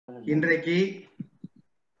இன்றைக்கு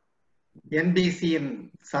NBC-யின்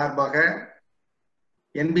சார்பாக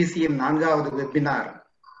NBC-யின் 4வது webinar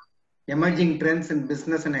Emerging Trends in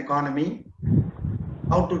Business and Economy,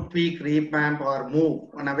 How to Tweak, Revamp or Move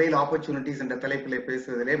and Avail Opportunities என்ற தலைப்பிலே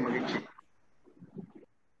பேசுவதிலே மகிழ்ச்சி.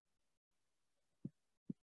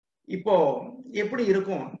 இப்போ எப்படி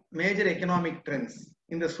இருக்கும் மேஜர் எக்கனாமிக் ட்ரெண்ட்ஸ்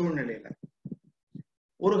இந்த சூழ்நிலையில?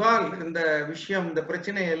 ஒரு கால் இந்த விஷயம், இந்த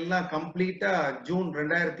பிரச்சனை எல்லாம் கம்ப்ளீட்டா ஜூன்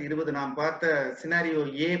 2020 நாம் பார்த்த சினாரியோ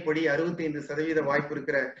ஏ படி 65% வாய்ப்பு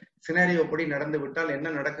இருக்கிற சினாரியோ படி நடந்து விட்டால்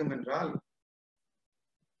என்ன நடக்கும் என்றால்,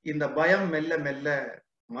 இந்த பயம் மெல்ல மெல்ல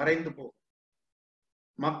மறைந்து போகும்.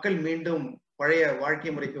 மக்கள் மீண்டும் பழைய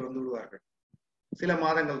வாழ்க்கை முறைக்கு வந்து விடுவார்கள். சில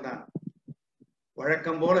மாதங்கள் தான்.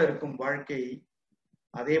 வழக்கம் போல இருக்கும் வாழ்க்கை.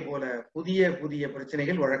 அதே போல புதிய புதிய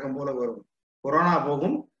பிரச்சனைகள் வழக்கம் போல வரும். கொரோனா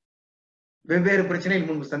போகும், வெவ்வேறு பிரச்சனைகள்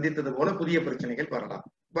முன்பு சந்தித்தது போல புதிய பிரச்சனைகள்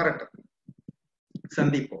வரட்டும்,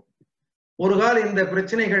 சந்திப்போம். ஒரு கால இந்த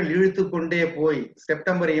பிரச்சனைகள் இழுத்து கொண்டே போய்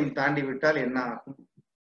செப்டம்பரையும் தாண்டி விட்டால் என்ன ஆகும்?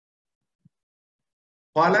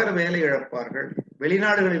 பலர் வேலை இழப்பார்கள்.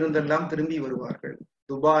 வெளிநாடுகளில் இருந்தெல்லாம் திரும்பி வருவார்கள்.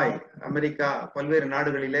 துபாய், அமெரிக்கா, பல்வேறு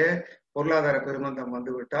நாடுகளிலே பொருளாதார பெருமந்தம்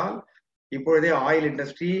வந்துவிட்டால், இப்பொழுதே oil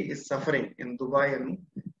industry is suffering in Dubai and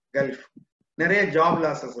gulf. நிறைய ஜாப்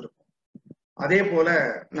லாசஸ் இருக்கும். அதே போல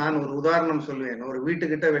நான் ஒரு உதாரணம் சொல்லுவேன். ஒரு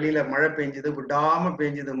வீட்டுக்கிட்ட வெளியில மழை பெஞ்சுது, விடாம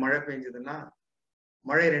பெஞ்சுது, மழை பெஞ்சுதுன்னா,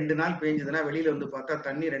 மழை 2 நாள் பெஞ்சுதுன்னா வெளியில வந்து பார்த்தா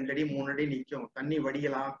தண்ணி 2 அடி 3 அடி நிற்கும். தண்ணி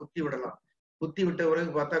வடியலாம், குத்தி விடலாம். குத்தி விட்ட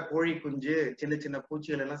பிறகு பார்த்தா கோழி குஞ்சு, சின்ன சின்ன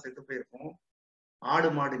பூச்சிகள் எல்லாம் செத்து போயிருக்கும். ஆடு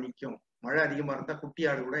மாடு நிற்கும். மழை அதிகமா இருந்தா குட்டி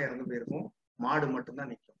ஆடு கூட இறந்து போயிருக்கும். மாடு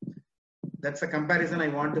மட்டும்தான் நிற்கும். That's a comparison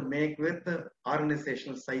I want to make with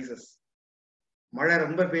organizational sizes. மழை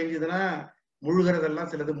ரொம்ப பெஞ்சதுன்னா முழுகிறதெல்லாம்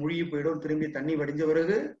சிலது முழுகி போயிடும். திரும்பி தண்ணி வடிஞ்ச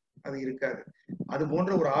பிறகு அது இருக்காது. அது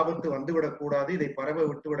போன்ற ஒரு ஆபத்து வந்து விடக்கூடாது. இதை பரவ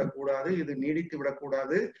விட்டு விடக்கூடாது. இது நீடித்து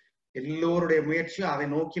விடக்கூடாது. எல்லோருடைய முயற்சியும் அதை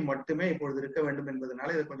நோக்கி மட்டுமே இப்பொழுது இருக்க வேண்டும்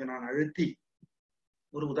என்பதனால இதை கொஞ்சம் நான் அழுத்தி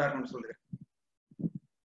ஒரு உதாரணம் சொல்கிறேன்.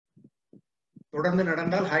 தொடர்ந்து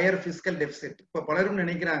நடந்தால் ஹையர் பிஸ்கல் டெபிசிட். இப்ப பலரும்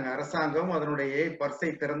நினைக்கிறாங்க, அரசாங்கம் அதனுடைய பர்சை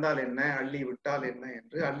திறந்தால் என்ன, அள்ளி விட்டால் என்ன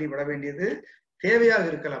என்று. அள்ளி விட வேண்டியது தேவையாக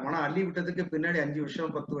இருக்கலாம். ஆனா அள்ளி விட்டதுக்கு பின்னாடி 5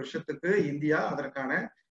 வருஷம் 10 வருஷத்துக்கு இந்தியா அதற்கான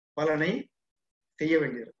பலனை செய்ய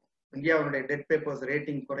வேண்டியிருக்கும். இந்தியாவுடைய டெட் பேப்பர்ஸ்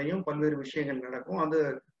ரேட்டிங் குறையும், பல்வேறு விஷயங்கள் நடக்கும்.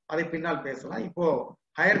 அதை பின்னால் பேசலாம். இப்போ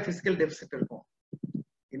ஹையர் பிஸ்கல் டெபிசிட் இருக்கும்.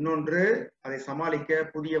 இன்னொன்று, அதை சமாளிக்க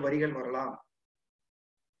புதிய வரிகள் வரலாம்.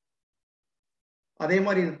 அதே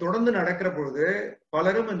மாதிரி இது தொடர்ந்து நடக்கிற பொழுது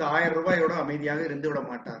பலரும் இந்த 1000 ரூபாயோட அமைதியாக இருந்து விட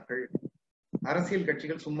மாட்டார்கள். அரசியல்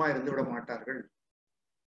கட்சிகள் சும்மா இருந்து விட மாட்டார்கள்.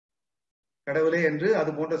 கடவுளே என்று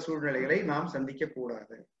அது போன்ற சூழ்நிலைகளை நாம் சந்திக்க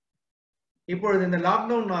கூடாது. இப்பொழுது இந்த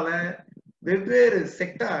லாக்டவுன்னால வெவ்வேறு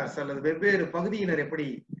செக்டார்ஸ் அல்லது வெவ்வேறு பகுதியினர் எப்படி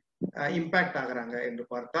இம்பாக்ட் ஆகுறாங்க என்று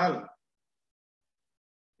பார்த்தால்,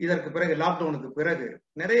 இதற்கு பிறகு லாக்டவுனுக்கு பிறகு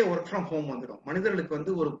நிறைய ஒர்க் ஃப்ரம் ஹோம் வந்துடும். மனிதர்களுக்கு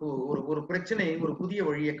வந்து ஒரு பிரச்சனை ஒரு புதிய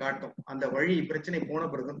வழியை காட்டும். அந்த வழி பிரச்சனை போன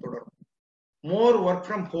பிறகு தொடரும். மோர் ஒர்க்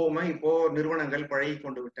ஃப்ரம் ஹோமை இப்போ நிறுவனங்கள் பழகி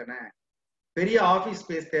கொண்டு விட்டன. பெரிய ஆபீஸ்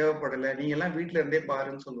ஸ்பேஸ் தேவைப்படல, நீங்க எல்லாம் வீட்டுல இருந்தே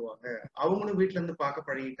பாருன்னு சொல்லுவாங்க. அவங்களும் வீட்டுல இருந்து பார்க்க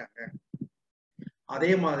பழகிட்டாங்க.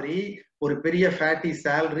 அதே மாதிரி ஒரு பெரிய ஃபேட்டி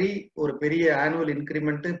சேலரி, ஒரு பெரிய ஆனுவல்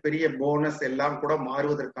இன்கிரிமெண்ட், பெரிய போனஸ் எல்லாம் கூட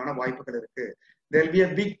மாறுவதற்கான வாய்ப்புகள் இருக்கு. there will be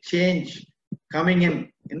a big change coming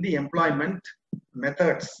in the employment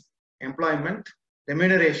methods, employment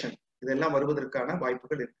remuneration, இதெல்லாம் வருவதற்கான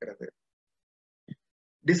வாய்ப்புகள் இருக்கிறது.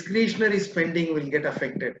 Discretionary spending will get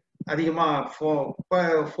affected. அதிகமா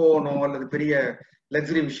போனோ அல்லது பெரிய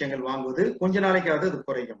லக்ஸரி விஷயங்கள் வாங்குவது கொஞ்ச நாளைக்காவது அது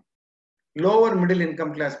குறையும். Lower middle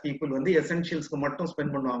income class people வந்து எசென்ஷியல்ஸ்க்கு மட்டும்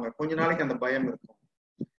ஸ்பெண்ட் பண்ணுவாங்க. கொஞ்ச நாளைக்கு அந்த பயம் இருக்கும்.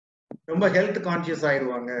 ரொம்ப ஹெல்த் கான்சியஸ்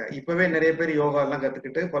ஆயிடுவாங்க. இப்பவே நிறைய பேர் யோகா எல்லாம்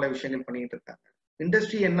கத்துக்கிட்டு பல விஷயங்கள் பண்ணிட்டு இருக்காங்க.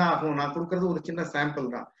 இண்டஸ்ட்ரி என்ன ஆகும்? நான் கொடுக்கறது ஒரு சின்ன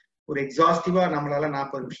சாம்பிள் தான். ஒரு எக்ஸாஸ்டிவா நம்மளால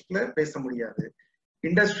 40 நிமிஷத்துல பேச முடியாது.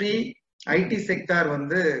 இண்டஸ்ட்ரி ஐடி செக்டார்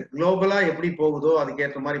வந்து குளோபலா எப்படி போகுதோ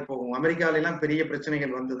அதுக்கேற்ற மாதிரி போகும். அமெரிக்கால எல்லாம் பெரிய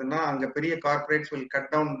பிரச்சனைகள் வந்ததுன்னா அங்க பெரிய corporates will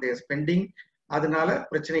cut down there spending. அதனால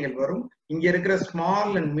பிரச்சனைகள் வரும். இங்க இருக்கிற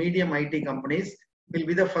small and medium IT companies will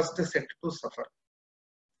be the first set to suffer.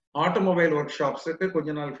 Automobile work ஷாப்ஸுக்கு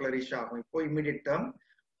கொஞ்ச நாள் ஃபிளரிஷ் ஆகும். இப்போ immediate term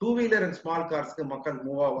 2 wheeler and small கார்ஸ்க்கு மக்கள்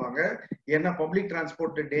மூவ் ஆவாங்க. ஏன்னா பப்ளிக்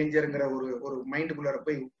டிரான்ஸ்போர்ட் டேஞ்சருங்கிற ஒரு மைண்டுக்குள்ளார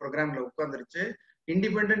போய் ப்ரோக்ராம்ல உட்காந்துருச்சு.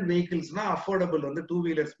 இண்டிபெண்டன்ட் வெஹிக்கிள்ஸ்னா அஃபோர்டபுள் வந்து 2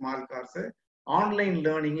 wheeler small cars. Online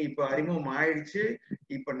learning இப்ப அறிமுகம் ஆயிடுச்சு.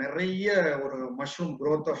 இப்ப நிறைய ஒரு mushroom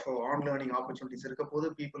growth of on learning opportunities இருக்க போது.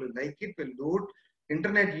 People like it, will do it.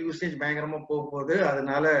 Internet usage பயங்கரமா போக போகுது.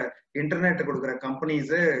 அதனால இன்டர்நெட் கொடுக்குற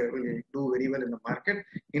companies will do very well in the market.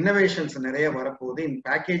 Innovations நிறைய வரப்போகுது. இன்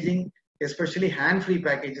packaging especially hand free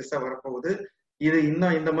packages வரப்போகுது. இது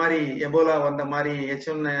இன்னும் இந்த மாதிரி எபோலா வந்த மாதிரி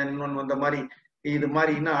H1N1 வந்த மாதிரி இது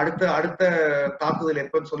மாதிரி இன்னும் அடுத்த தாக்குதல்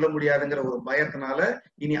எப்பன்னு சொல்ல முடியாதுங்கிற ஒரு பயத்தினால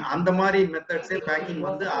இனி அந்த மாதிரி மெத்தட்ஸே பேங்கிங்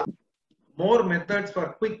வந்து மோர் methods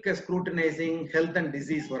for quick scrutinising health and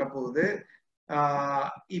disease வரப்போகுது.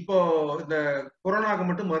 இப்போ இந்த கொரோனாவுக்கு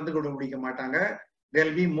மட்டும் மருந்து கண்டுபிடிக்க மாட்டாங்க.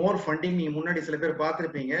 There be more funding. நீங்க முன்னாடி சில பேர்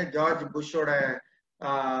பார்த்துருப்பீங்க, ஜார்ஜ் புஷ்ஷோட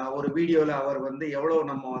ஒரு வீடியோல அவர் வந்து எவ்வளவு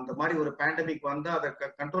நம்ம அந்த மாதிரி ஒரு பேண்டமிக் வந்து அதை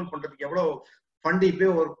கண்ட்ரோல் பண்றதுக்கு எவ்வளவு ஃபண்ட் இப்போ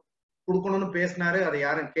ஒரு கொடுக்கணும்னு பேசினாரு. அதை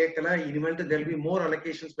யாரும் கேட்கல. இனிமேல்ட்டு there be more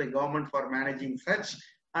allocations by government for managing such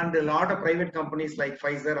and lot of private companies like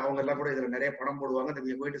Pfizer அவங்க எல்லாம் கூட இதுல நிறைய பணம் போடுவாங்க.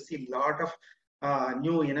 we are going to see lot of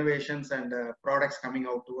new innovations and products coming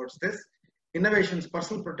out towards this. innovations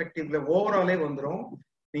personal protectiveல ஓவராலே வந்துரும்.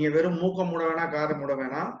 நீங்க வெறும் மூக்க மூட வேணா காதை மூட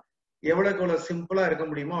வேணாம். எவ்வளவுக்கு எவ்வளவு சிம்பிளா இருக்க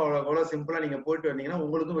முடியுமோ அவ்வளவு சிம்பிளா நீங்க போயிட்டு வந்தீங்கன்னா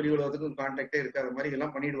உங்களுக்கும் வெளி உலகத்துக்கும் கான்டாக்டே இருக்காத மாதிரி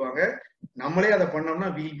இதெல்லாம் பண்ணிடுவாங்க. நம்மளே அதை பண்ணோம்னா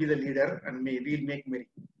we'll be the leader and we'll make merry.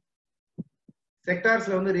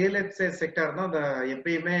 செக்டார்ஸ்ல வந்து ரியல் எஸ்டேட் செக்டார் தான்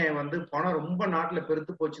எப்பயுமே வந்து பணம் ரொம்ப நாட்டுல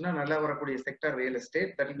பெருத்து போச்சுன்னா நல்லா வரக்கூடிய sector real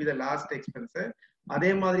estate. That will be the last expense. அதே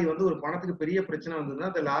மாதிரி வந்து ஒரு பணத்துக்கு பெரிய பிரச்சனை வந்ததுன்னா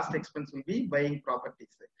the last expense will be buying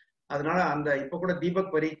properties. அதனால அந்த இப்ப கூட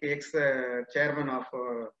Deepak பரீக் X chairman of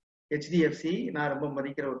HDFC நான் ரொம்ப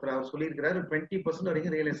மதிக்கிற ஒருத்தர் அவர் சொல்லியிருக்கிறாரு 20%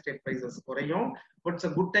 வரைக்கும் ரியல் எஸ்டேட் பிரைசஸ் குறையும். But it's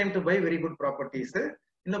a good time to buy very good properties.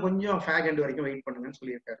 இன்னும் கொஞ்சம் ஃபேக் எண்ட் வரைக்கும் வெயிட் பண்ணுங்கன்னு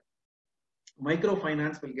சொல்லியிருக்காரு. Micro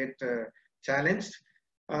finance will get challenged.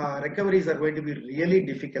 Recoveries are going to be really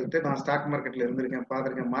difficult. நான் ஸ்டாக் மார்க்கெட்ல இருந்திருக்கேன்,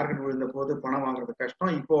 பார்த்திருக்கேன். மார்க்கெட் விழுந்த போது பணம் வாங்குறது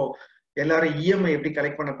கஷ்டம். இப்போ எல்லாரும் இஎம்ஐ எப்படி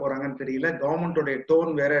கலெக்ட் பண்ண போறாங்கன்னு தெரியல. கவர்மெண்டோட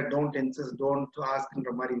டோன் வேற, டோன்ட் இன்சிஸ்ட் டோன்ட்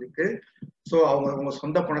ஆஸ்க்ன்ற மாதிரி இருக்கு. ஸோ அவங்க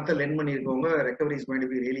சொந்த பணத்தை len பண்ணியிருக்கவங்க recovery is going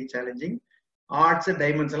to be really challenging. Arts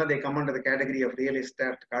diamonds எல்லாம் they come under the category of real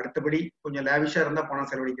estate. அடுத்தபடி கொஞ்சம் லேவிஷா இருந்தா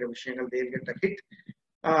பணம் செலவழிக்கிற விஷயங்கள் they will get a hit.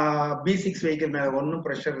 B6 vehicle மேல ஒன்றும்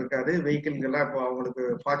ப்ரெஷர் இருக்காது. வெஹிக்கிள்கள்லாம் இப்போ அவங்களுக்கு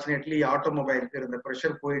ஃபார்ச்சுனேட்லி ஆட்டோமொபைலுக்கு இருந்த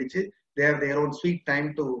ப்ரெஷர் போயிடுச்சு. They have their own sweet time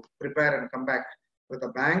to prepare and come back with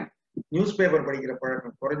a bank. News paper படிக்கிற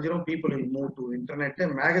பழக்கம் குறைஞ்சிரும். People will move to internet.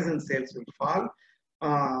 Magazine sales will fall.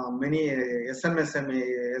 Many SMSME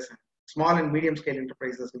small and medium scale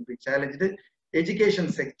enterprises will be challenge.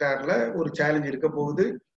 Education செக்டார்ல ஒரு challenge இருக்க போகுது.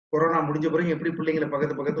 Corona முடிஞ்ச பிறகு எப்படி பிள்ளைங்களை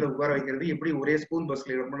பக்கத்துல உட்கார வைக்கிறது, எப்படி ஒரே ஸ்கூல்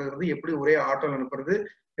பஸ்ல அனுப்புறது, எப்படி ஒரே ஆட்டோல அனுப்புறது,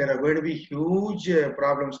 there are going to be huge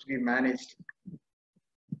problems to be managed.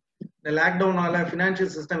 இந்த லாக்டவுனால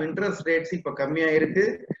ஃபினான்ஷியல் சிஸ்டம் இன்ட்ரெஸ்ட் ரேட்ஸ் இப்ப கம்மியா இருக்கு.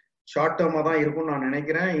 ஷார்ட் டேர்மா தான் இருக்கும்னு நான்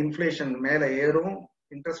நினைக்கிறேன். இன்ஃபிளேஷன் மேல ஏறும்,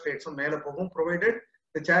 இன்ட்ரெஸ்ட் ரேட்ஸும் மேல போகும், provided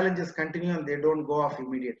the challenges continue and they don't go off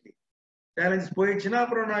immediately. Challenge போயிடுச்சுன்னா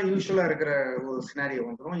அப்புறம் நான் யூஸ்வலா இருக்கிற ஒரு சினாரியோ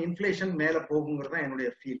வந்துடும். இன்ஃபிளேஷன் மேல போகுங்கிறது தான் என்னுடைய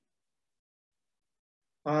ஃபீல்.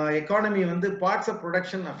 எக்கானமி வந்து பார்ட்ஸ் ஆஃப்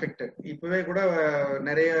ப்ரொடக்ஷன் அஃபெக்டட். இப்பவே கூட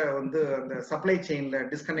நிறைய வந்து அந்த சப்ளை செயின்ல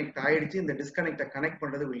டிஸ்கனெக்ட் ஆயிடுச்சு. இந்த டிஸ்கனெக்டை கனெக்ட்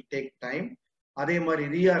பண்றது வில் டேக் டைம். அதே மாதிரி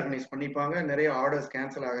ரீஆர்கனைஸ் பண்ணிப்பாங்க. நிறைய ஆர்டர்ஸ்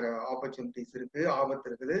கேன்சல் ஆகிற ஆப்பர்ச்சுனிட்டிஸ் இருக்கு, ஆபத்து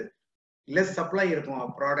இருக்குது. லெஸ் சப்ளை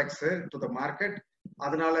இருக்கும் ப்ராடக்ட்ஸ் டு த மார்க்கெட்.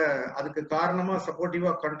 அதனால அதுக்கு காரணமா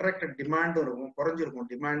சப்போர்ட்டிவா கான்ட்ராக்டட் டிமாண்டும் இருக்கும், குறைஞ்சிருக்கும்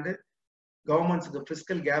டிமாண்டு. கவர்மெண்ட்ஸுக்கு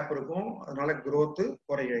பிஸ்கல் கேப் இருக்கும். அதனால growth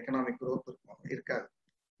குறையும், எக்கனாமிக் growth இருக்காது.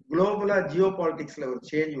 குளோபலா ஜியோ பாலிட்டிக்ஸ்ல ஒரு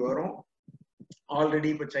சேஞ்ச் வரும். ஆல்ரெடி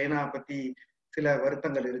இப்ப சைனா பத்தி சில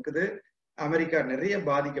வருத்தங்கள் இருக்குது. அமெரிக்கா நிறைய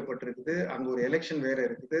பாதிக்கப்பட்டிருக்குது. அங்க ஒரு எலெக்ஷன் வேற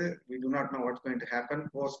இருக்குது. we do not know what's going to happen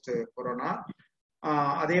post corona.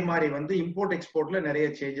 அதே மாதிரி வந்து இம்போர்ட் எக்ஸ்போர்ட்ல நிறைய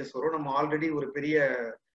சேஞ்சஸ் வரும். நம்ம ஆல்ரெடி ஒரு பெரிய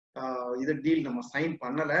இது டீல் நம்ம சைன்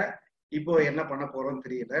பண்ணல. இப்போ என்ன பண்ண போறோம்னு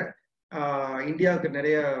தெரியல. இந்தியாவுக்கு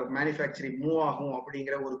நிறைய மேனுஃபேக்சரிங் மூவ் ஆகும்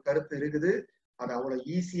அப்படிங்கிற ஒரு கருத்து இருக்குது. அது அவ்வளவு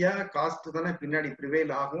ஈஸியா காஸ்ட் தானே பின்னாடி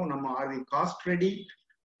ப்ரிவேல் ஆகும். நம்ம ஆர் வி காஸ்ட் ரெடி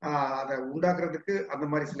அதை உண்டாக்குறதுக்கு அந்த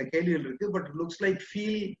மாதிரி சில கேள்விகள் இருக்கு. பட் லுக்ஸ் லைக்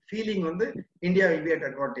ஃபீலிங் வந்து India will be at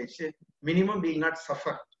advantage. Minimum will not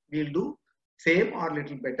suffer, will do same R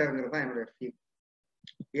little பெட்டர்ங்கிறது தான் என்னுடைய ஃபீல்.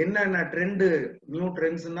 என்னென்ன ட்ரெண்டு, நியூ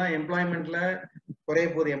ட்ரெண்ட்ஸ்னா எம்ப்ளாய்மெண்ட்ல குறைய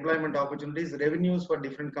போகுது. Employment opportunities, revenues for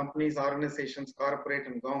different companies, organisations, corporate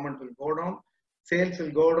and government will go down, sales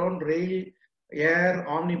will go down, rail, air,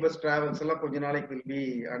 omnibus travels எல்லாம் கொஞ்ச நாளைக்கு will be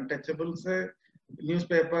untouchables. News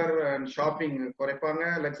paper and shopping குறைப்பாங்க.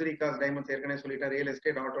 Luxury cars, diamonds ஏற்கனவே சொல்லிட்டேன். Real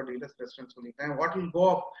estate, auto dealers, restaurant சொல்லிட்டேன். What will go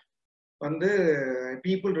அப் வந்து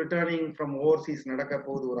people returning from Overseas நடக்க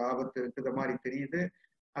போகுது. ஒரு ஆபத்து இருக்கிற மாதிரி தெரியுது.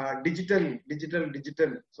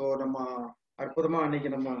 டிஜிட்டல். ஸோ நம்ம அற்புதமா அன்னைக்கு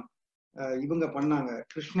நம்ம இவங்க பண்ணாங்க,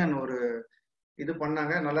 கிருஷ்ணன் ஒரு இது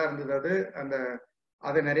பண்ணாங்க, நல்லா இருந்தது அது.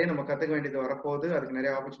 அதை நிறைய நம்ம கத்துக்க வேண்டியது வரப்போகுது. அதுக்கு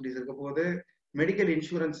நிறைய ஆப்பர்ச்சுனிட்டிஸ் இருக்க போகுது. Medical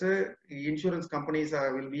insurance companies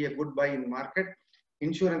will be a good buy in market.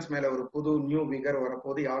 Insurance மேல ஒரு புது நியூ விகர்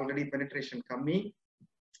வரப்போகுது. ஆல்ரெடி பெனிட்ரேஷன் கம்மி.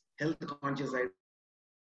 ஹெல்த் கான்சியஸ்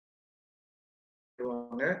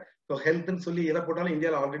ஆயிடுவாங்க. ஸோ ஹெல்த்ன்னு சொல்லி எதை போட்டாலும்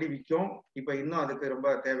இந்தியாவில் ஆல்ரெடி விற்கும். இப்போ இன்னும் அதுக்கு ரொம்ப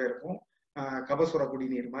தேவை இருக்கும். கபசுர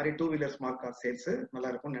குடிநீர் மாதிரி 2 வீலர் ஸ்மால் கார் சேல்ஸ் நல்லா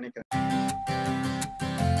இருக்கும்னு நினைக்கிறேன்.